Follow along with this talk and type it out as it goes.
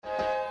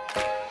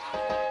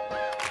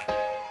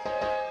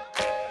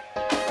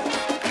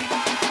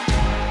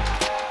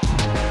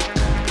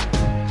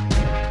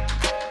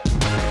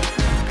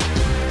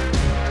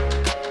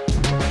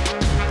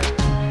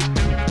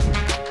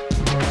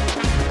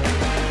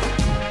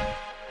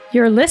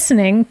You're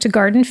listening to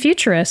Garden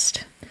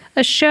Futurist,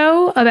 a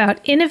show about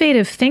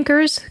innovative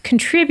thinkers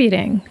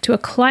contributing to a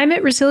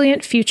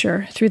climate-resilient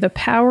future through the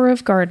power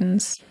of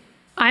gardens.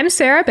 I'm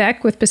Sarah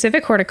Beck with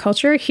Pacific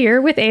Horticulture, here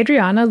with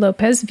Adriana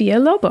Lopez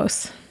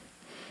Villalobos.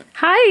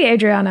 Hi,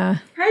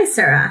 Adriana. Hi,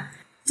 Sarah.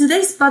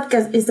 Today's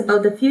podcast is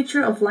about the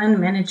future of land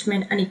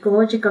management and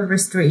ecological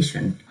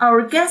restoration.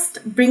 Our guest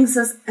brings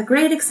us a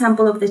great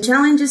example of the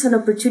challenges and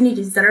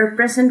opportunities that are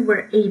present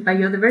where a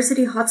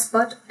biodiversity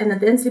hotspot and a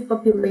densely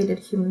populated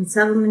human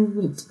settlement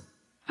meet.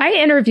 I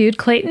interviewed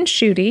Clayton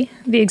Schutte,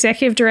 the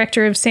executive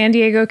director of San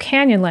Diego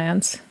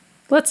Canyonlands.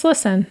 Let's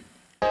listen.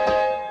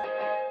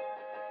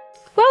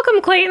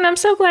 Welcome, Clayton. I'm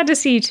so glad to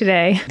see you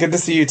today. Good to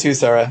see you too,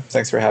 Sarah.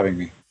 Thanks for having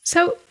me.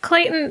 So,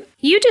 Clayton,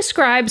 you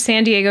describe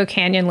San Diego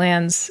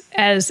Canyonlands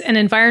as an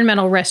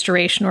environmental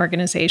restoration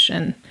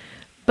organization,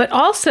 but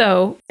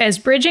also as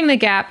bridging the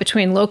gap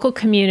between local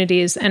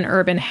communities and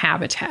urban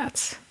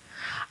habitats.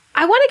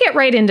 I want to get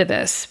right into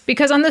this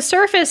because on the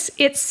surface,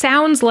 it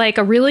sounds like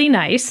a really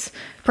nice,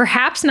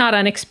 perhaps not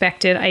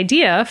unexpected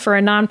idea for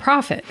a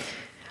nonprofit.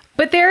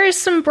 But there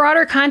is some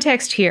broader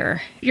context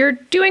here. You're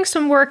doing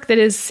some work that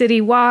is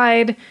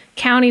citywide,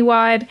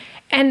 countywide,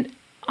 and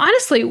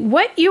honestly,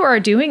 what you are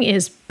doing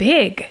is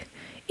big.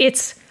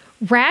 It's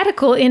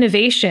radical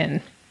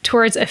innovation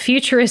towards a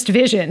futurist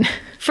vision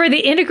for the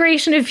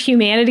integration of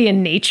humanity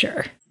and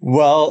nature.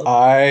 Well,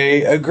 I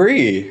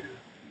agree.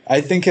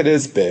 I think it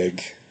is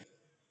big.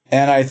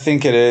 And I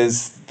think it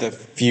is the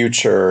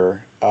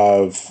future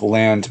of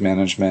land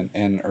management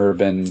in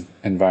urban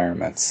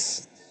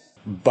environments.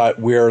 But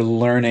we're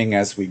learning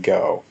as we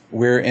go.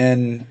 We're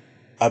in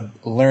a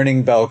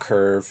learning bell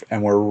curve,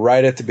 and we're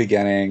right at the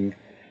beginning.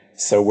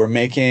 So we're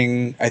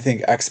making, I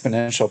think,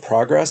 exponential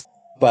progress,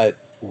 but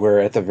we're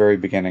at the very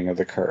beginning of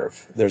the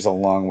curve. There's a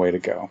long way to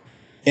go.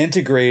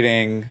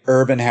 Integrating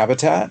urban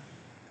habitat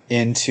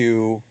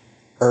into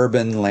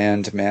urban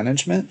land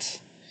management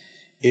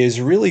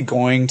is really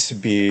going to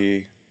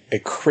be a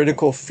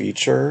critical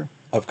feature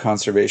of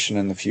conservation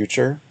in the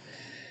future.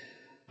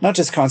 Not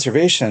just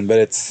conservation, but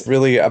it's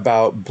really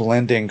about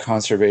blending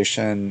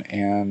conservation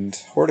and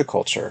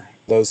horticulture.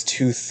 Those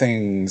two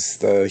things,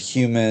 the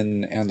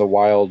human and the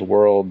wild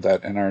world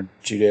that in our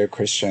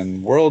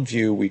Judeo-Christian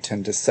worldview we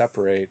tend to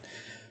separate,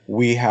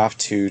 we have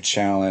to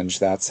challenge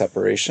that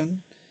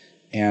separation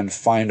and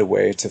find a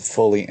way to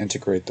fully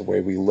integrate the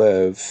way we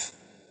live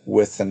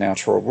with the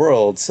natural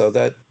world so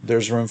that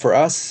there's room for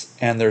us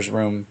and there's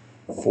room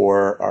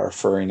for our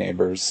furry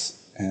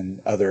neighbors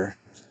and other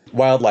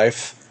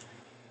wildlife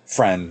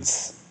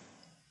friends.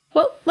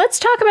 Well, let's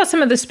talk about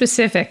some of the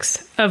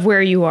specifics of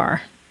where you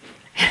are.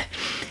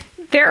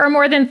 There are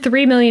more than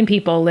 3 million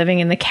people living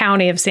in the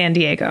county of San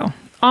Diego,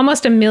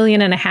 almost 1.5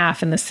 million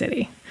in the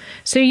city.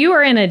 So you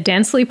are in a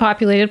densely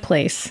populated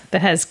place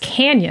that has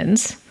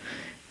canyons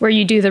where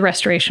you do the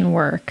restoration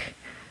work.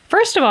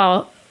 First of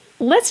all,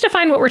 let's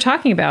define what we're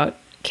talking about.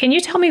 Can you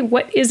tell me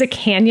what is a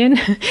canyon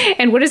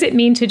and what does it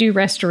mean to do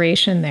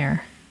restoration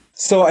there?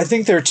 So I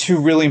think there are two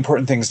really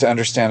important things to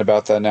understand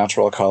about the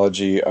natural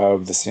ecology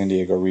of the San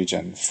Diego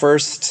region.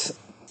 First,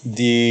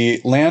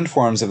 the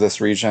landforms of this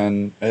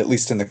region, at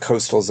least in the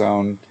coastal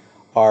zone,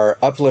 are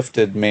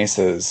uplifted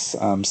mesas.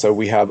 So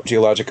we have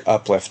geologic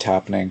uplift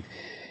happening.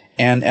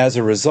 And as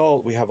a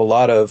result, we have a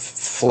lot of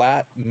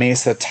flat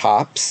mesa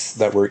tops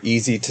that were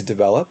easy to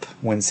develop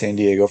when San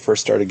Diego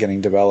first started getting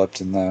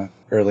developed in the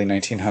early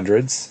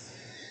 1900s.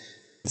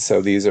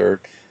 So these are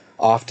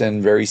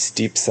often very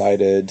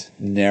steep-sided,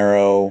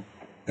 narrow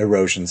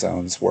erosion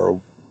zones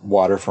where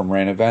water from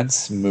rain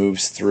events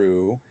moves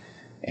through.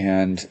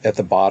 And at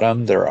the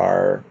bottom, there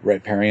are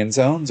riparian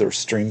zones or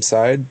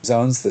streamside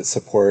zones that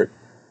support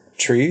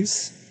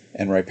trees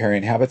and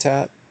riparian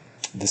habitat.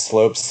 The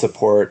slopes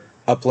support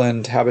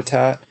upland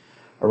habitat.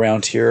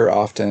 Around here,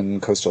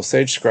 often coastal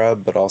sage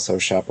scrub, but also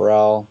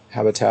chaparral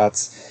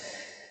habitats.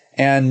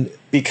 And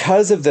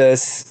because of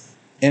this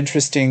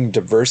interesting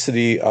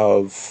diversity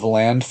of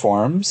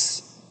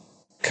landforms,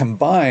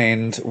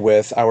 combined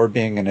with our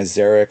being an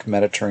xeric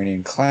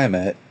Mediterranean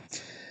climate,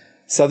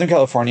 Southern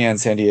California and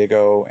San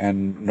Diego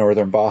and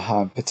Northern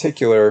Baja in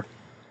particular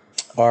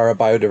are a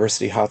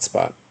biodiversity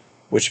hotspot,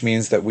 which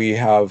means that we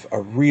have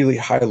a really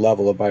high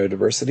level of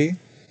biodiversity,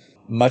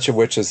 much of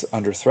which is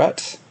under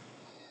threat.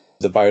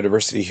 The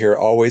biodiversity here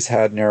always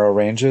had narrow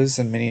ranges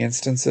in many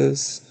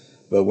instances,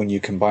 but when you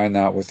combine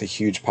that with the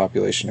huge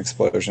population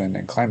explosion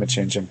and climate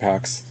change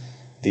impacts,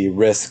 the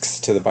risks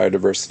to the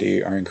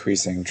biodiversity are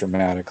increasing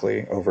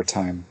dramatically over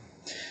time.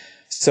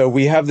 So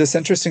we have this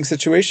interesting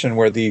situation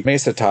where the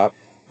mesa top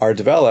are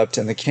developed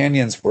and the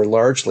canyons were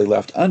largely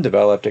left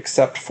undeveloped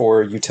except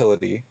for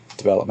utility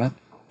development.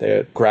 They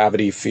had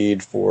gravity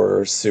feed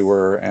for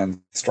sewer and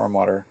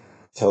stormwater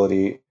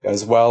utility,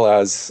 as well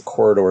as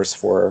corridors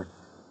for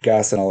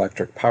gas and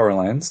electric power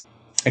lines.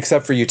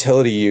 Except for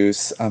utility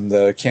use,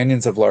 the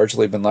canyons have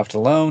largely been left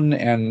alone,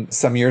 and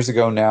some years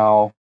ago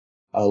now,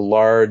 a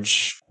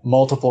large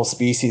multiple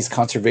species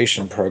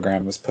conservation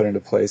program was put into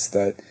place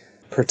that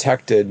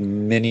protected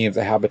many of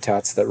the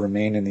habitats that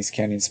remain in these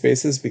canyon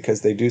spaces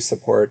because they do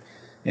support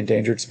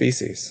endangered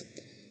species.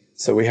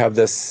 So we have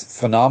this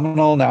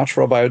phenomenal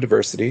natural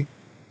biodiversity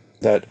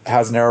that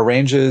has narrow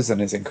ranges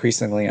and is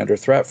increasingly under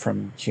threat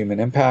from human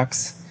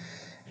impacts.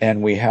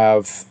 And we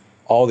have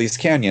all these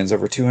canyons,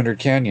 over 200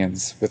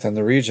 canyons within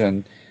the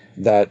region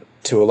that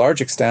to a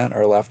large extent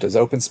are left as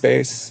open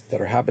space,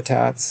 that are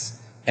habitats,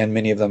 and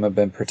many of them have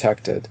been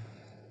protected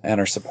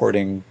and are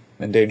supporting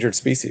endangered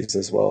species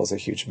as well as a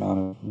huge amount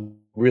of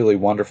really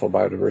wonderful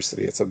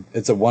biodiversity.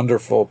 It's a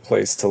wonderful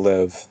place to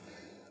live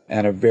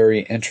and a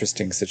very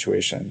interesting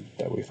situation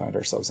that we find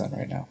ourselves in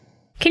right now.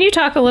 Can you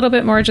talk a little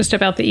bit more just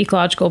about the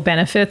ecological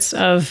benefits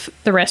of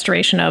the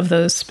restoration of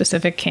those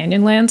specific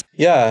canyon lands?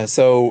 Yeah,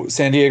 so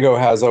San Diego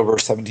has over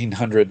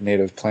 1,700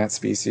 native plant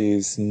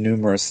species,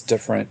 numerous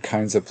different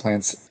kinds of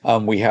plants.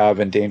 We have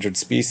endangered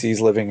species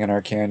living in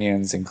our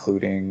canyons,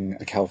 including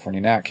the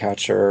California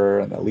gnatcatcher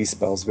and the Lis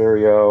Bell's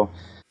vireo.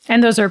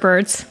 And those are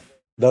birds.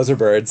 Those are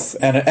birds,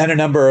 and a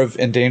number of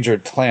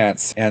endangered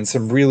plants, and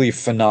some really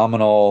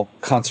phenomenal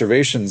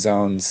conservation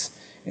zones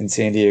in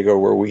San Diego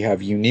where we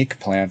have unique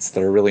plants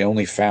that are really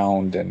only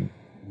found in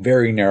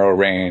very narrow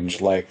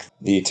range, like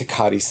the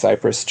Tecate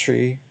cypress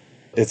tree.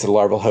 It's a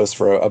larval host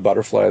for a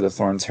butterfly, the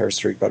Thorn's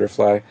hairstreak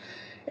butterfly,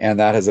 and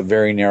that has a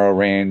very narrow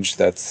range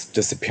that's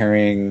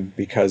disappearing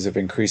because of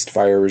increased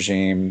fire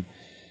regime.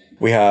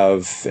 We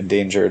have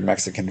endangered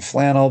Mexican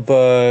flannel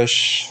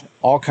bush,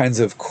 all kinds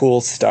of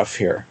cool stuff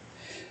here.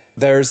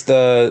 There's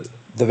the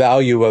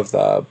value of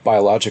the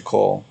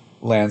biological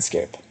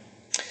landscape.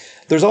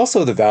 There's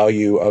also the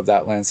value of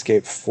that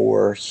landscape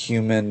for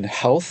human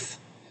health.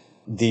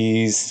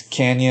 These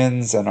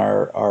canyons and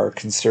our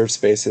conserved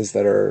spaces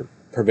that are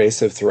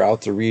pervasive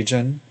throughout the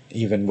region,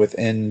 even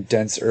within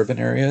dense urban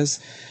areas,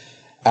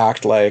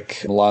 act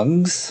like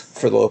lungs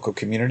for the local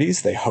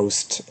communities. They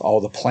host all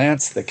the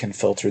plants that can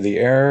filter the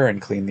air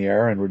and clean the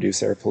air and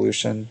reduce air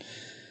pollution.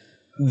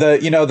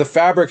 The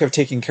fabric of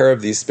taking care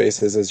of these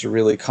spaces is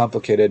really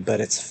complicated, but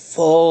it's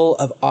full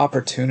of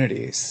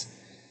opportunities.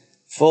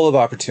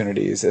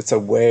 It's a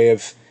way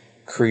of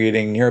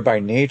creating nearby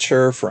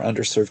nature for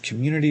underserved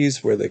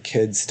communities where the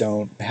kids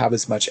don't have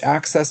as much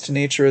access to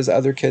nature as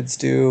other kids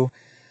do.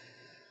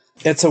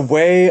 It's a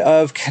way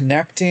of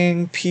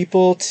connecting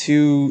people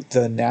to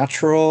the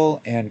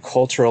natural and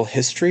cultural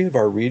history of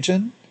our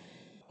region.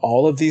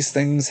 All of these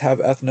things have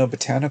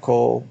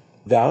ethnobotanical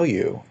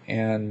value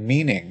and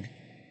meaning.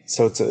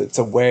 So it's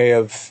a way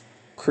of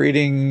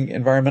creating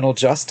environmental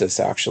justice,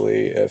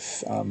 actually,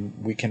 if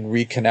we can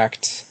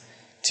reconnect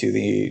to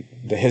the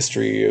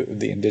history of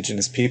the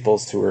indigenous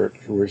peoples who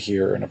were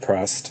here and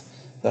oppressed,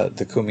 the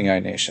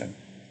Kumeyaay Nation.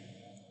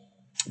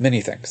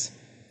 Many things.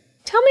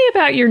 Tell me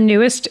about your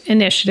newest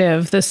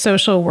initiative, the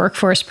Social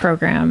Workforce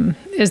Program.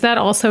 Is that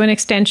also an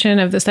extension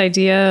of this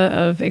idea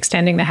of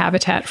extending the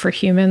habitat for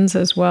humans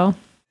as well?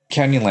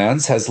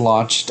 Canyonlands has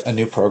launched a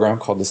new program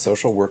called the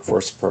Social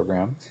Workforce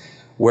Program,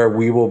 where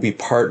we will be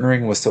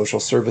partnering with social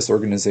service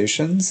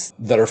organizations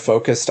that are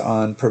focused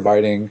on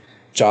providing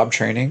job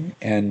training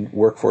and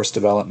workforce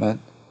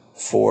development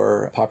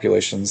for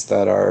populations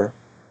that are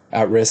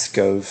at risk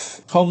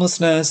of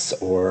homelessness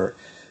or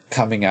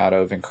coming out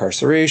of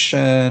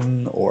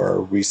incarceration,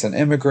 or recent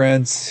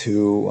immigrants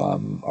who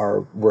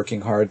are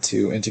working hard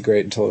to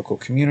integrate into local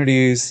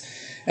communities,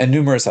 and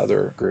numerous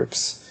other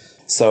groups.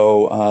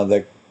 So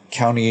the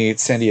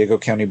San Diego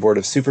County Board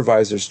of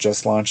Supervisors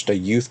just launched a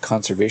Youth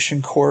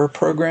Conservation Corps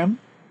program.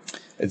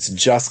 It's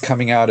just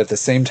coming out at the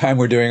same time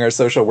we're doing our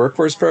Social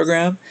Workforce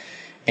Program.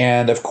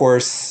 And of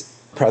course,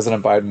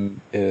 President Biden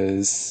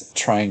is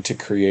trying to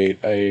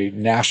create a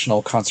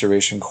national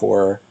conservation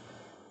corps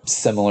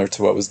similar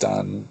to what was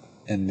done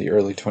in the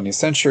early 20th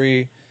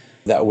century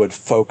that would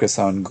focus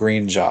on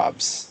green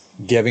jobs,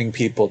 giving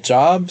people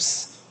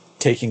jobs,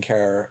 taking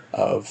care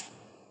of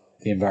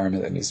the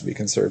environment that needs to be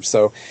conserved.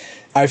 So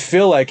I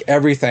feel like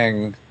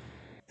everything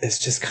is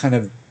just kind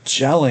of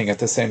gelling at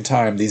the same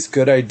time. These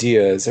good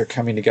ideas are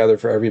coming together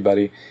for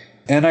everybody.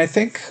 And I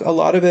think a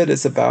lot of it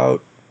is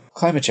about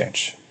climate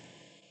change.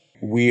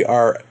 We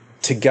are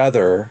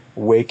together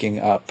waking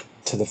up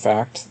to the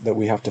fact that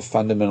we have to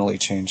fundamentally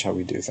change how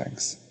we do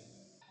things.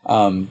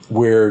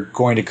 We're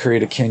going to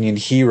create a Canyon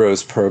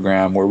Heroes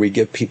program where we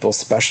give people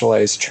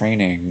specialized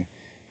training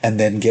and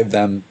then give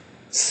them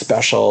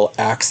special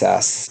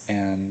access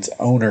and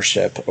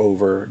ownership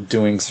over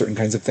doing certain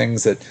kinds of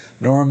things that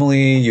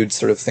normally you'd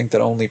sort of think that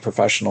only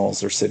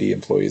professionals or city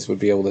employees would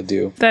be able to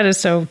do. That is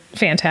so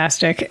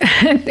fantastic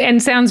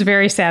and sounds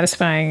very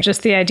satisfying.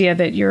 Just the idea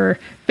that you're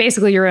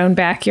basically your own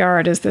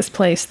backyard is this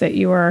place that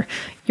you are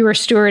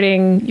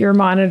stewarding, you're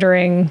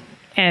monitoring,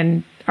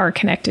 and are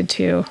connected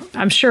to.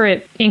 I'm sure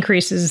it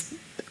increases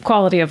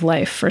quality of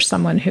life for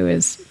someone who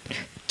is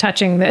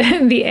touching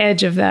the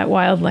edge of that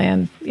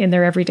wildland in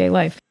their everyday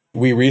life.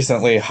 We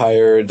recently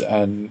hired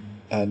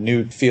a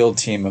new field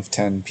team of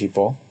 10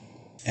 people,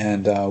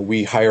 and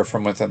we hire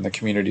from within the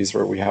communities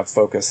where we have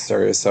focus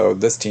areas. So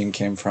this team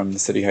came from the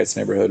City Heights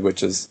neighborhood,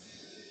 which is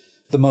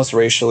the most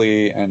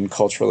racially and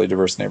culturally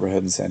diverse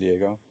neighborhood in San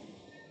Diego.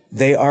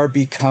 They are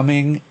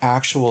becoming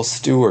actual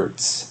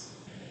stewards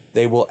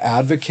They will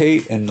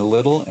advocate in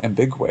little and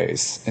big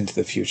ways into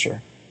the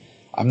future.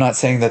 I'm not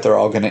saying that they're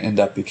all going to end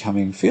up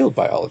becoming field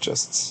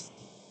biologists,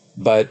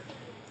 but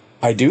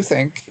I do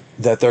think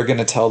that they're going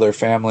to tell their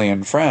family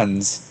and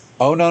friends,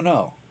 oh,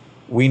 no,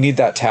 we need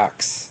that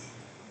tax,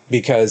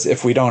 because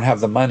if we don't have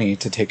the money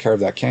to take care of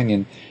that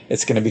canyon,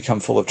 it's going to become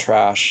full of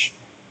trash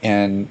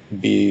and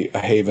be a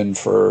haven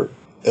for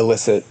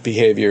illicit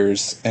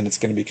behaviors, and it's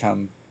going to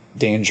become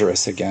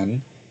dangerous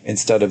again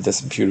instead of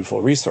this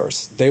beautiful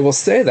resource. They will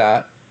say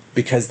that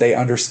because they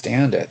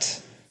understand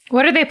it.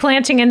 What are they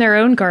planting in their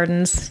own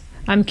gardens?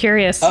 I'm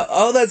curious.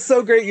 Oh, that's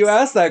so great you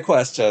asked that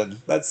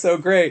question. That's so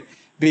great,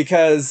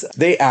 because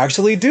they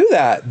actually do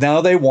that. Now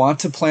they want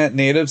to plant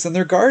natives in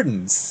their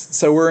gardens.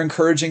 So we're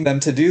encouraging them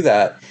to do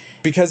that,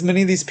 because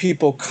many of these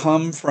people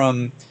come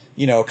from,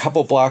 a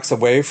couple blocks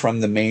away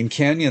from the main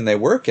canyon they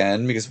work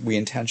in, because we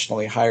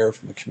intentionally hire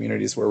from the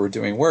communities where we're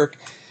doing work.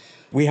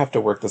 We have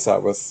to work this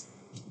out with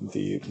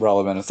the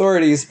relevant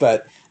authorities,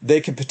 but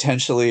they could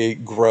potentially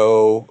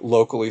grow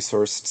locally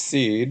sourced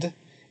seed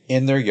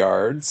in their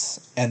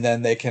yards, and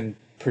then they can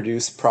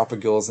produce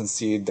propagules and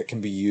seed that can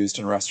be used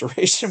in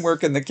restoration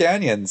work in the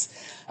canyons.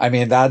 I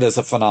mean, that is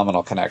a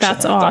phenomenal connection.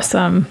 That's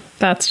awesome.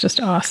 That's just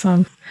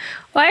awesome.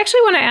 Well, I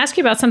actually want to ask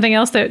you about something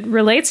else that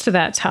relates to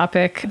that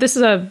topic. This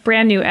is a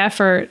brand new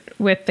effort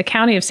with the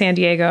County of San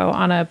Diego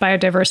on a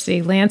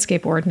biodiversity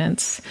landscape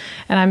ordinance,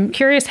 and I'm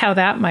curious how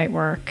that might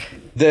work.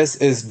 This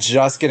is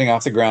just getting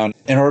off the ground.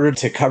 In order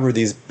to cover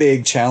these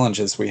big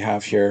challenges we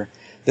have here,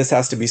 this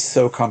has to be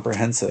so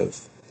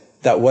comprehensive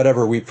that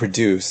whatever we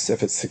produce,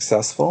 if it's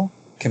successful,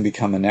 can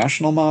become a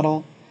national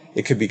model.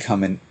 It could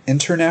become an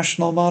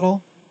international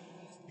model,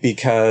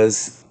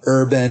 because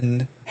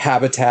urban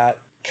habitat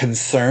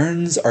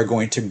concerns are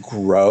going to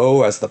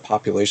grow as the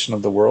population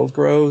of the world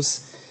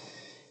grows.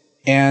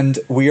 And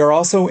we are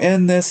also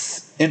in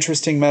this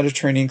interesting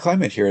Mediterranean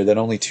climate here that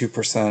only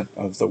 2%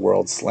 of the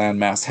world's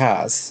landmass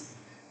has.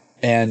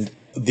 And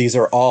these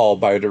are all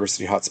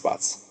biodiversity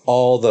hotspots,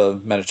 all the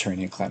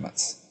Mediterranean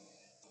climates.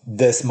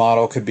 This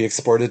model could be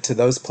exported to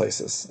those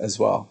places as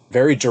well,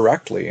 very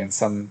directly in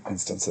some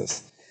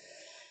instances.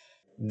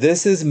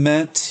 This is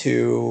meant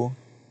to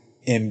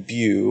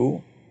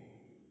imbue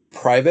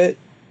private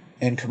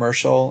and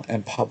commercial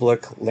and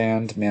public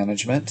land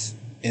management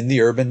in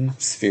the urban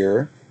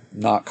sphere,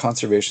 not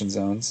conservation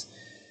zones.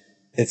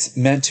 It's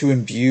meant to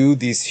imbue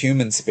these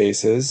human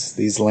spaces,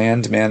 these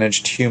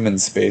land-managed human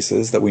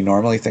spaces that we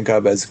normally think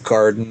of as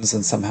gardens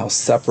and somehow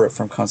separate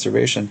from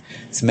conservation.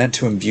 It's meant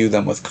to imbue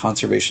them with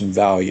conservation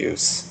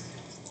values,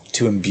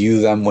 to imbue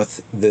them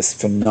with this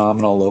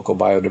phenomenal local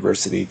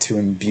biodiversity, to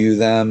imbue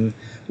them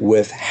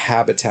with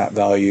habitat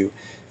value,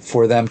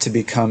 for them to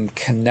become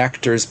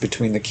connectors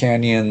between the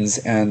canyons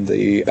and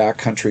the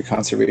backcountry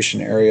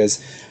conservation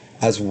areas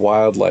as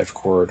wildlife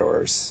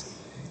corridors.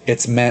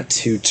 It's meant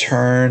to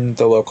turn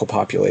the local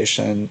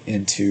population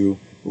into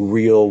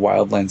real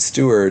wildland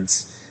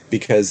stewards,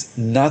 because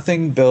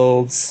nothing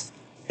builds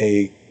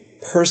a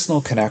personal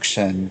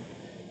connection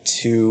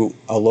to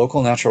a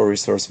local natural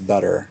resource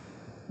better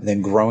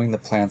than growing the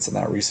plants in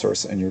that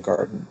resource in your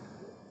garden,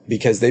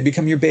 because they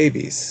become your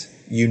babies.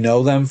 You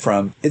know them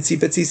from itsy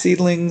bitsy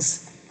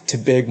seedlings to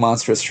big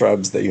monstrous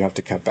shrubs that you have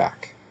to cut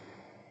back.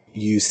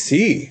 You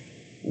see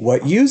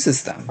what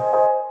uses them.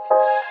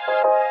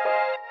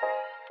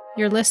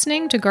 You're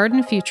listening to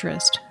Garden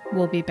Futurist.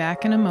 We'll be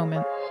back in a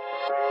moment.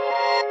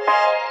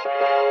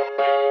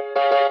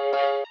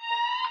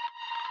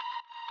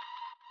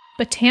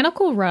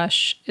 Botanical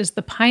Rush is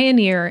the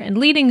pioneer and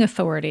leading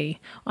authority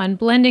on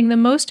blending the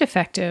most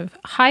effective,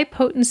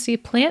 high-potency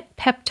plant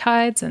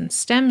peptides and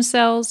stem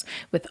cells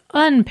with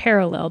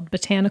unparalleled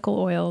botanical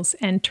oils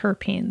and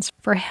terpenes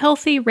for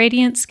healthy,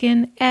 radiant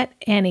skin at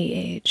any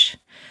age.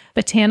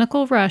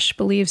 Botanical Rush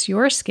believes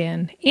your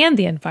skin and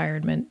the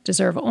environment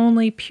deserve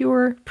only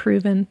pure,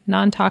 proven,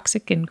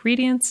 non-toxic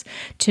ingredients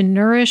to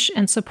nourish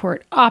and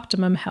support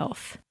optimum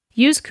health.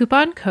 Use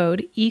coupon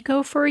code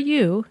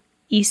ECO4U,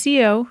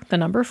 ECO, the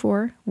number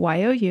 4,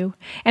 YOU,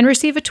 and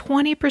receive a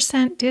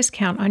 20%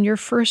 discount on your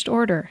first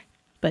order.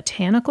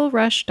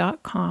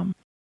 botanicalrush.com.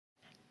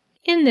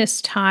 In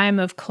this time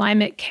of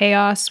climate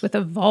chaos with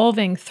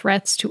evolving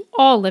threats to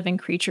all living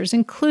creatures,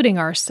 including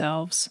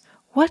ourselves,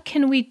 what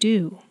can we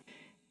do?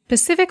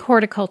 Pacific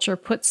Horticulture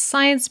puts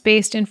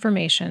science-based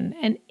information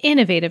and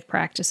innovative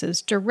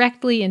practices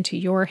directly into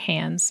your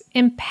hands,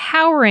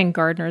 empowering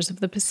gardeners of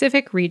the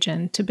Pacific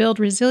region to build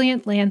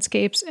resilient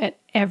landscapes at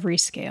every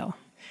scale.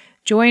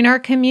 Join our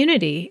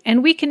community,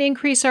 and we can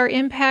increase our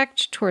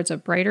impact towards a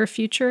brighter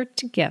future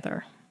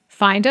together.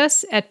 Find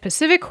us at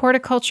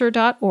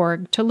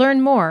pacifichorticulture.org to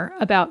learn more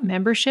about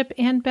membership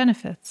and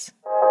benefits.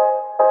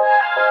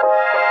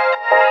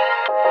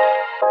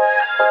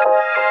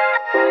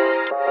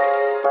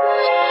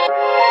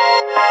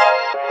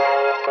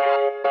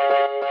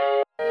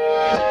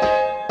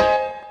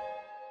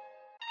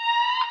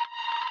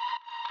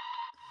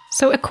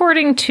 So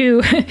according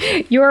to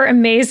your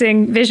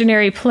amazing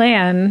visionary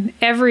plan,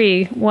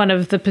 every one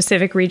of the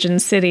Pacific region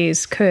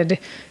cities could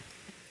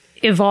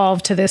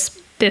evolve to this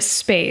this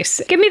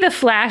space. Give me the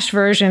flash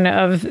version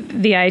of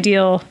the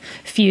ideal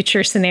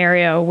future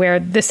scenario where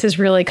this has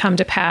really come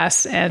to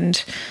pass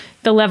and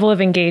the level of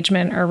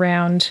engagement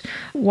around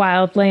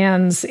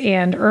wildlands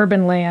and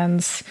urban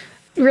lands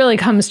really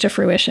comes to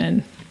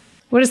fruition.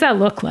 What does that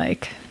look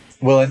like?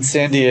 Well, in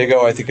San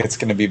Diego, I think it's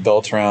going to be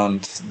built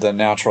around the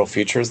natural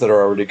features that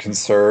are already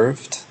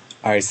conserved.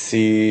 I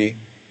see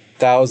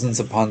thousands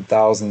upon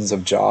thousands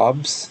of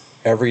jobs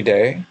every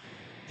day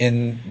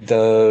in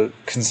the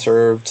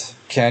conserved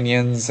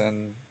canyons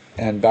and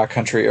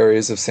backcountry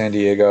areas of San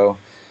Diego,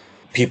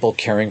 people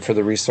caring for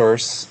the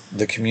resource,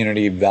 the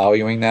community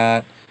valuing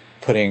that,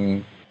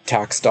 putting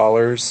tax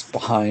dollars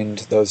behind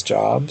those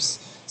jobs.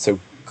 So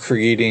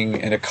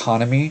creating an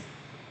economy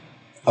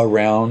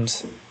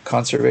around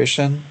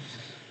conservation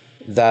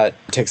that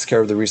takes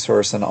care of the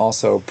resource and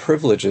also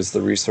privileges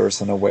the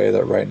resource in a way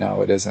that right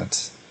now it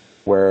isn't,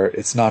 where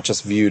it's not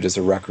just viewed as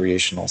a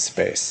recreational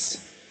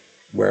space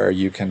where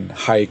you can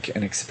hike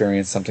and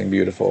experience something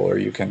beautiful, or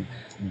you can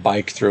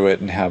bike through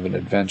it and have an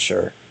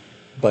adventure,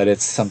 but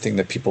it's something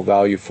that people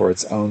value for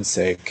its own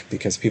sake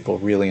because people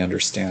really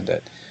understand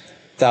it.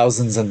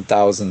 Thousands and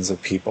thousands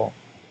of people.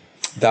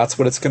 That's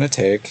what it's going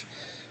to take.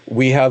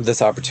 We have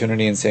this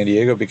opportunity in San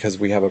Diego because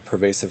we have a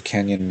pervasive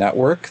canyon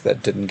network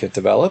that didn't get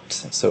developed.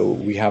 So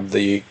we have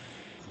the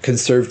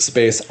conserved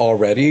space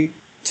already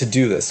to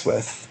do this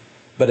with.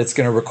 But it's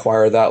going to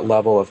require that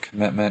level of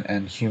commitment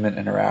and human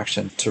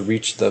interaction to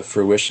reach the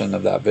fruition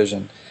of that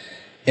vision.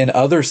 In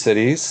other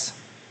cities,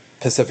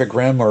 Pacific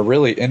Rim, or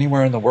really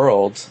anywhere in the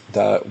world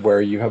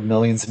where you have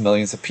millions and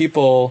millions of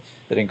people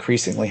that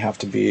increasingly have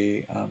to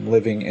be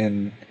living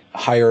in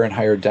higher and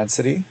higher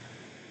density,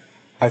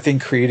 I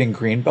think creating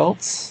green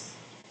belts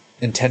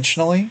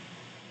intentionally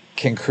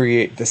can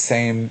create the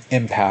same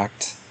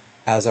impact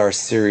as our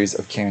series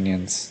of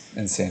canyons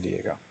in San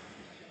Diego.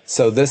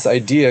 So this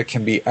idea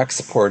can be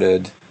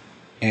exported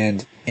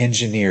and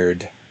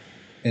engineered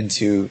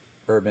into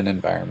urban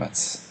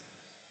environments.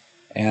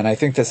 And I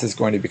think this is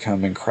going to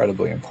become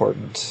incredibly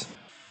important.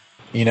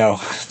 You know,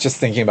 just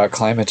thinking about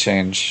climate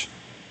change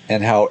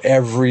and how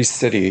every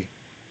city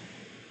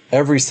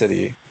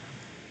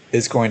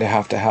is going to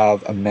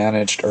have a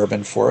managed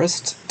urban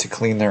forest to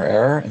clean their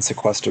air and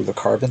sequester the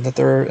carbon that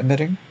they're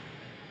emitting.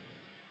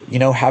 You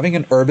know, having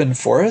an urban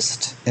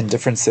forest in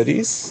different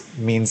cities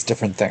means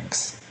different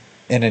things.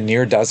 In a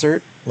near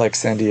desert like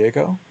San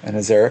Diego and a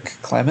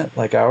xeric climate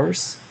like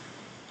ours,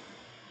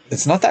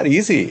 it's not that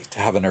easy to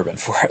have an urban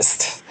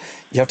forest.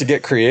 You have to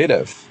get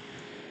creative.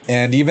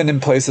 And even in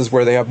places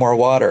where they have more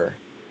water,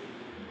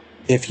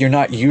 if you're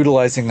not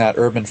utilizing that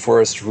urban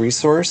forest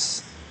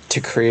resource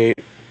to create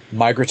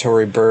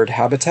migratory bird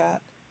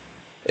habitat,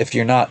 if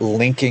you're not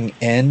linking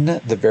in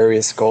the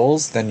various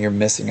goals, then you're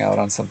missing out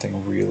on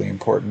something really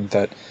important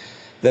that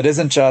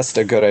isn't just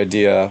a good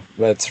idea,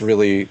 but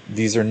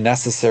these are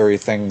necessary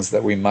things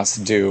that we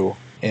must do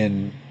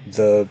in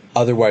the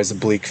otherwise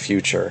bleak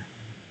future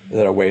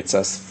that awaits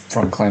us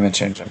from climate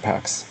change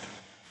impacts.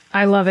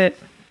 I love it.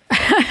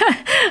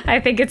 I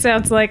think it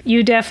sounds like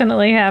you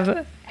definitely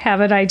have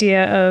an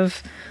idea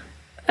of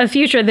a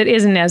future that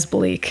isn't as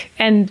bleak.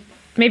 And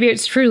maybe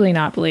it's truly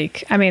not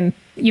bleak. I mean,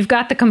 you've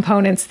got the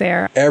components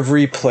there.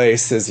 Every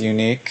place is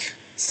unique,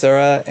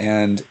 Sarah,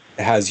 and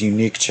has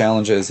unique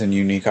challenges and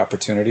unique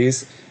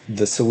opportunities.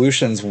 The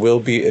solutions will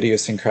be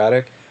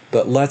idiosyncratic,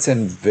 but let's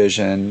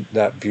envision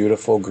that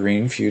beautiful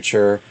green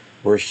future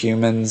where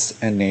humans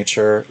and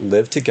nature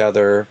live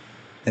together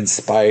in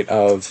spite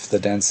of the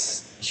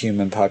dense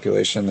human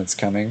population that's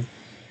coming.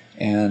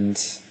 And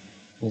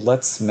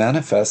let's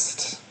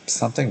manifest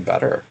something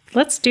better.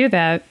 Let's do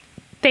that.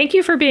 Thank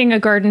you for being a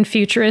garden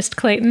futurist,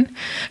 Clayton.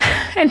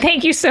 And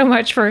thank you so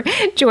much for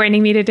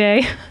joining me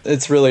today.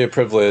 It's really a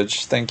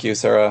privilege. Thank you,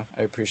 Sarah.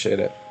 I appreciate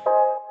it.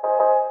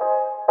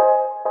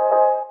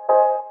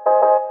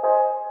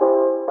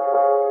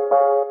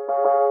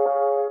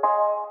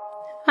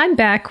 I'm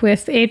back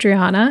with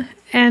Adriana,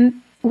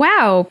 and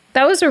wow,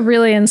 that was a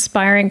really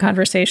inspiring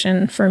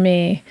conversation for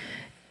me.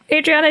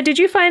 Adriana, did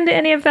you find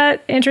any of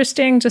that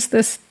interesting, just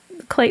this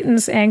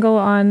Clayton's angle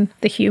on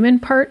the human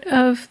part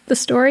of the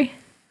story?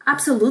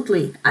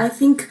 Absolutely. I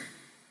think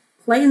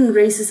Clayton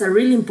raises a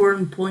really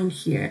important point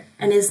here,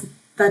 and is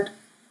that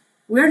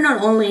we're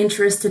not only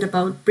interested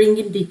about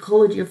bringing the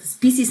ecology of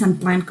species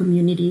and plant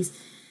communities,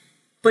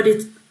 but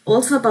it's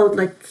also about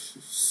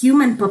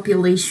human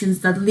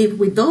populations that live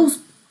with those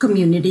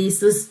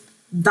communities,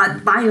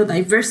 that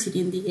biodiversity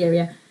in the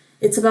area.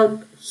 It's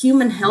about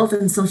human health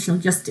and social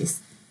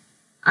justice.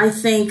 I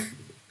think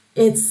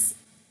it's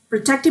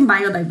protecting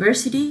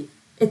biodiversity.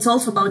 It's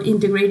also about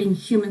integrating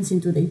humans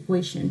into the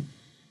equation.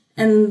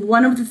 And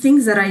one of the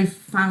things that I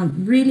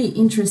found really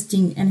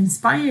interesting and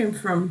inspiring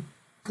from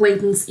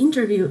Clayton's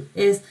interview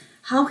is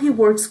how he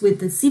works with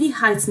the City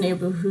Heights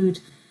neighborhood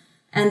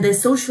and the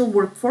social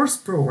workforce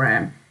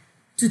program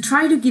to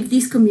try to give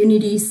these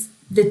communities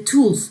the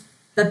tools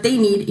that they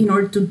need in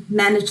order to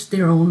manage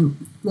their own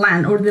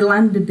land, or the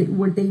land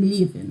where they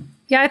live in.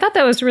 Yeah, I thought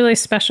that was really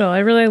special. I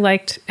really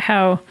liked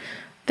how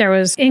There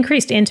was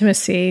increased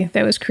intimacy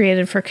that was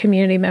created for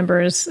community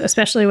members,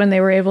 especially when they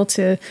were able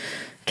to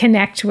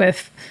connect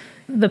with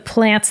the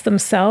plants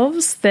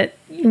themselves that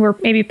were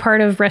maybe part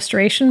of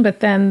restoration,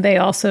 but then they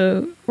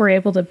also were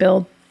able to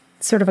build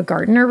sort of a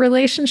gardener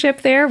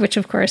relationship there, which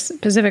of course,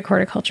 Pacific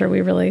Horticulture,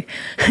 we really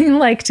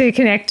like to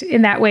connect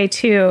in that way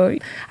too.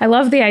 I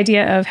love the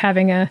idea of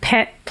having a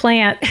pet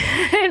plant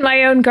in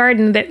my own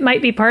garden that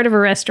might be part of a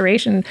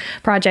restoration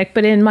project,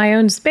 but in my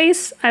own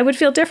space, I would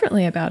feel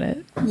differently about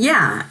it.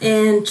 Yeah,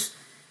 and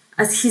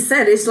as he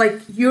said, it's like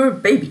your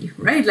baby,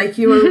 right? Like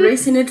you are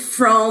raising it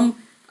from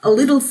a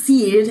little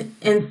seed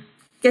and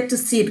get to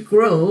see it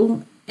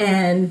grow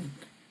and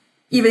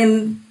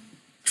even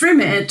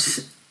trim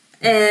it.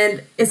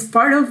 And it's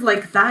part of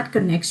like that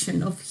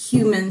connection of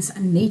humans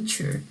and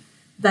nature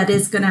that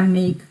is going to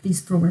make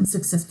these programs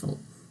successful.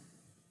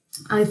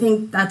 I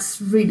think that's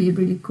really,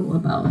 really cool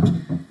about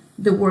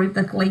the work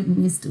that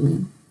Clayton is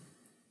doing.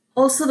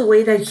 Also, the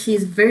way that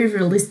he's very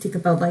realistic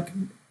about like,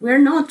 we're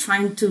not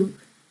trying to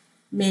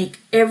make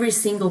every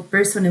single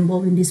person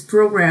involved in this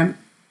program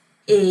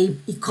a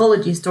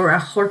ecologist or a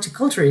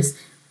horticulturist.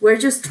 We're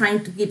just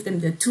trying to give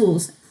them the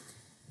tools.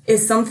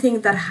 It's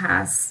something that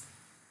has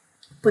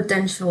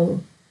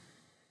potential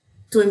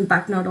to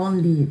impact not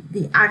only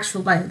the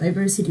actual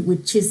biodiversity,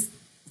 which is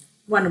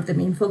one of the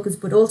main focus,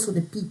 but also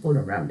the people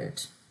around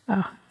it.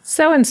 Oh,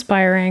 so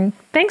inspiring.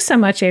 Thanks so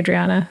much,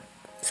 Adriana.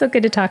 So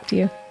good to talk to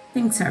you.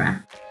 Thanks,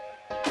 Sarah.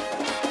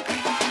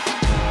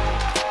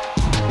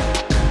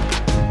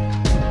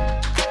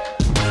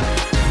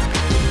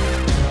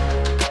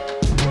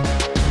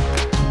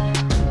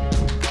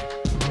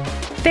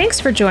 Thanks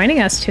for joining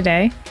us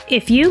today.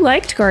 If you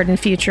liked Garden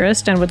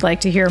Futurist and would like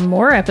to hear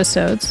more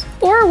episodes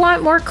or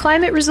want more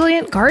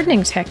climate-resilient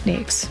gardening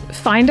techniques,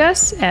 find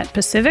us at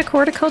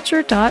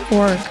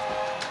pacifichorticulture.org.